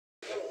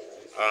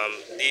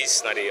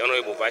This now the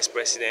Honorable Vice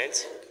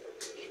President.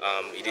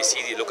 You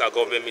see the local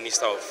government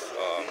minister of.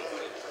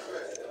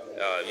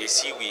 You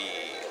see we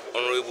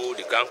Honorable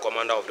the Grand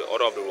Commander of the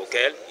Order of the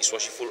Rokel, His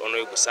Worshipful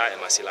Honorable Sir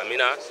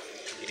Emasilamina.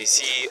 You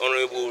see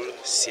Honorable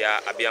Sia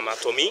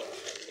Abiyama Tomi.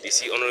 You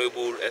see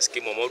Honorable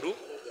SK Momodu.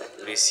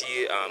 You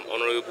see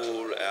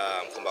Honorable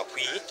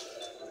Kombakwi.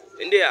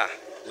 And they are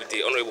with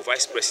the Honorable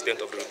Vice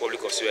President of the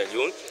Republic of Sierra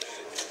Leone.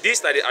 This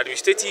is the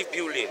administrative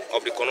building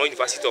of the Kono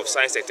University of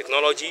Science and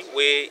Technology,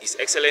 where His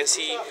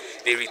Excellency,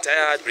 the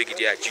retired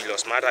Brigadier Jalloh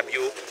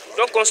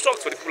don't construct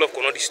for the people of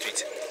Kono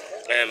District.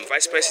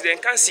 Vice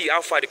President can see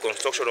how far the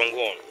construction don't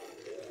go on.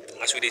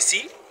 As we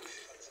see,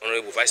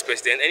 Honorable Vice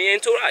President, any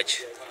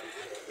entourage.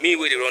 Me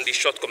where they run this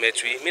short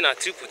commentary, me na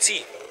Triple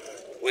T,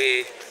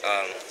 where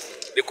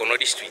the Kono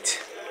District.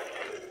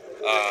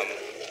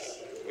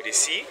 We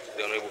see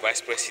the Honorable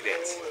Vice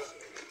President,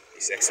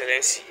 His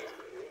Excellency.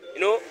 You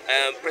know,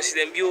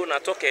 President Bio na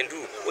talk and do.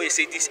 When you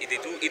say this, it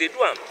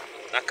do am.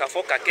 Na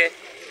kafo kake.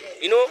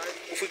 You know,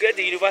 if we get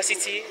the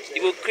university,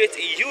 it will create a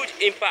huge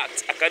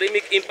impact,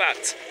 academic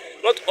impact.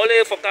 Not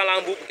only for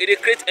Kalambu, it will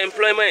create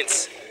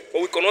employment,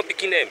 but we cannot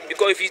pick in them.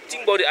 Because if you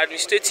think about the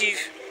administrative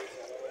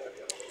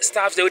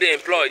staff they will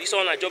employ, this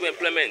one a job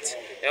employment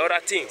and other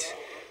things.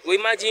 We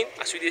imagine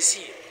as we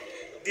see,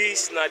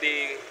 this na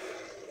the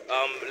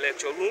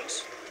lecture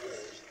rooms,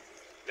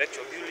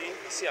 lecture building.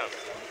 You see them.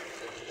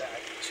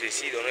 So you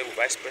see the Honorable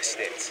Vice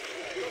President.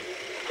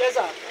 Yes,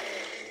 sir.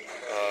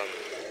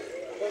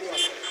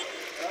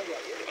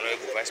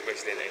 Honorable Vice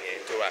President and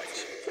the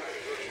entourage.